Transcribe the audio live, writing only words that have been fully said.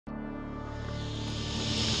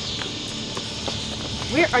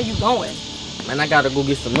Where are you going? Man, I gotta go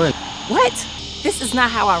get some money. What? This is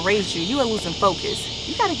not how I raised you. You are losing focus.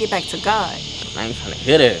 You gotta get back to God. I ain't trying to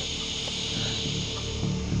hear that.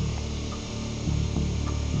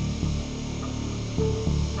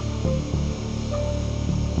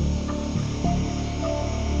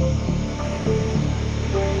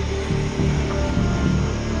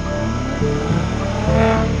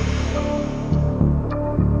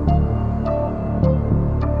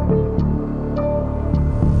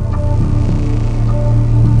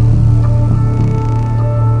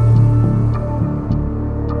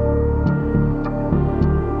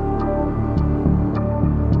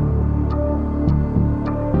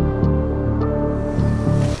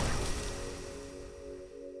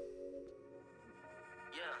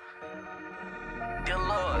 Dear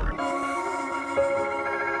Lord,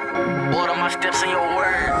 order my steps in your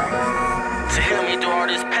word to help me through all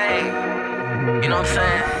this pain. You know what I'm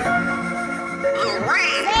saying? Lil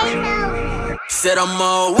Richye said I'm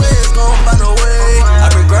always gonna find a way.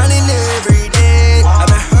 I've been grinding every day. I've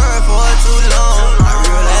been hurt for too long. I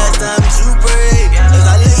realized time to pray. As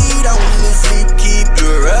I lay down to sleep, keep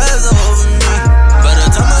your eyes over me. By the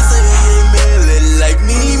time I say amen, let like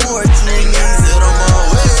me more to me. Said I'm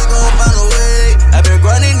always gonna find a way. I've been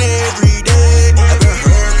grinding every day. I've been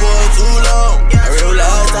hurt for too long. I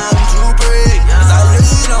realized time to pray. As I lay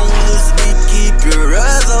down to sleep, keep your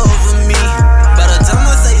eyes over me. By the time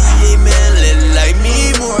I say amen, let like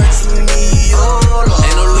me more to me. Oh Lord.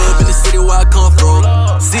 Ain't no love in the city where I come from.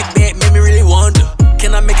 Sit back, made me really wonder.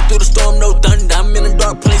 Can I make it through the storm? No thunder. I'm in a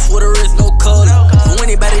dark place where there is no color. For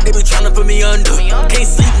anybody, they be tryna put me under. Can't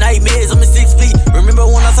sleep, nightmares, I'm in 6 feet. Remember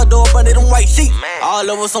when I saw door up under them white sheets? All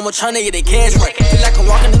over someone tryna get their cash right. Feel like I'm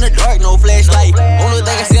walking in the dark, no flashlight. Only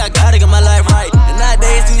thing I see, I gotta get my life right. And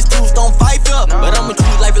nowadays, these dudes don't fight up. But I'ma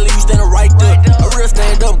choose life and leave you standing right there. A real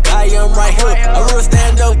stand-up guy, I'm right here. A real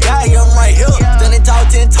stand-up guy, I'm right here. Standing tall,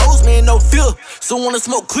 10 toes, man, no fear. So wanna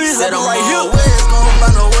smoke clear, said I'm right here. Always gonna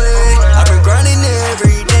find a way. I've been grinding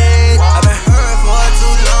every day. I've been hurt for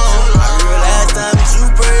too long. I realized time to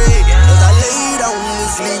pray. As I lay down to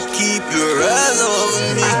sleep, keep your eyes over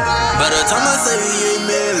me. By the time I say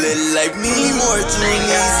amen, let like me more to me.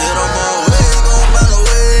 Said I'm always gonna find a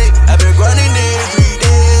way. I've been grinding every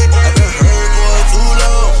day. I've been hurt for too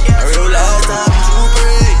long. I realized time to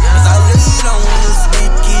pray. As I lay down to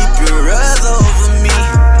sleep, keep your eyes over me.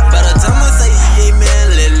 By the time I say amen,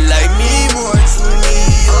 let like me more to me.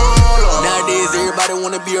 Oh Lord. Nowadays everybody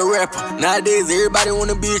wanna be a rapper. Nowadays everybody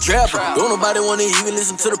wanna be a trapper. Don't nobody wanna even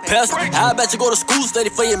listen to the pastor. How about you go to school, study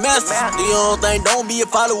for your masters? Do your own thing, don't be a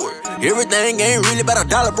follower. Everything ain't really about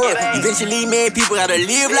 $1, bro. Eventually, man, people gotta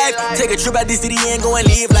live life. Take a trip out this city and go and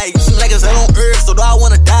live life. Seems like it's hell on earth, so do I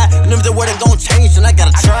wanna die? And if the world ain't gon' change, then I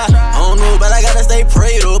gotta try. I don't know, but I gotta stay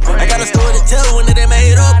prayed up. I got a story to tell when it ain't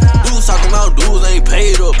made up. Dudes talking about dudes ain't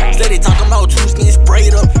paid up. Steady talking about juice getting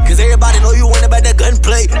sprayed up. Cause everybody know you ain't about that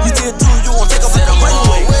gunplay. You still do, you won't take a fucking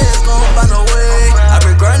runway. Always gonna find a way. I've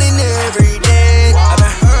been grinding every day. I've been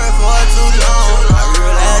hurt for too long. I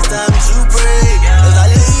realized time to pray. As I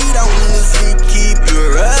lay down to sleep, keep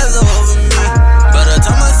your eyes over me. By the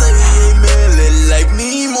time I say amen, let like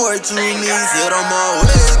me more to me. Said I'm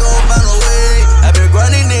always gonna find a way. I've been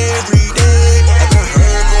grinding every day. I've been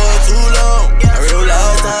hurt for too long. I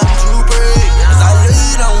realized time to pray. As I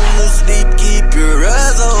lay down to sleep, keep your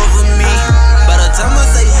eyes over me. By the time I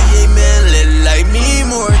say amen, let like me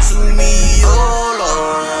more to me. Oh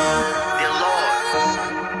Lord. Dear Lord,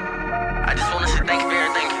 I just wanna say thank you for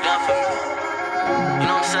everything you've done for me. You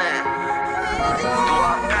know what I'm saying? Through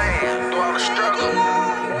all the pain, through all the struggle.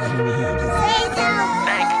 Thank you.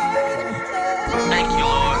 Thank you,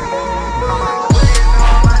 Lord.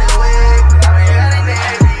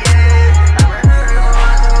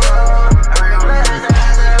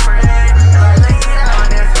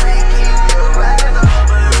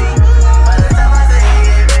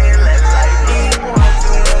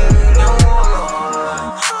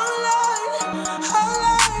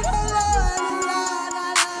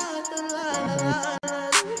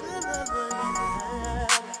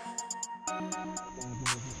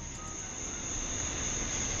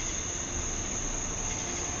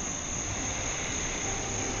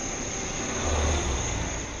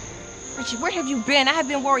 Richie, where have you been? I have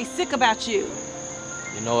been worried sick about you.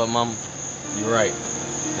 You know what, Mama? You're right.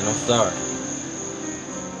 And I'm sorry.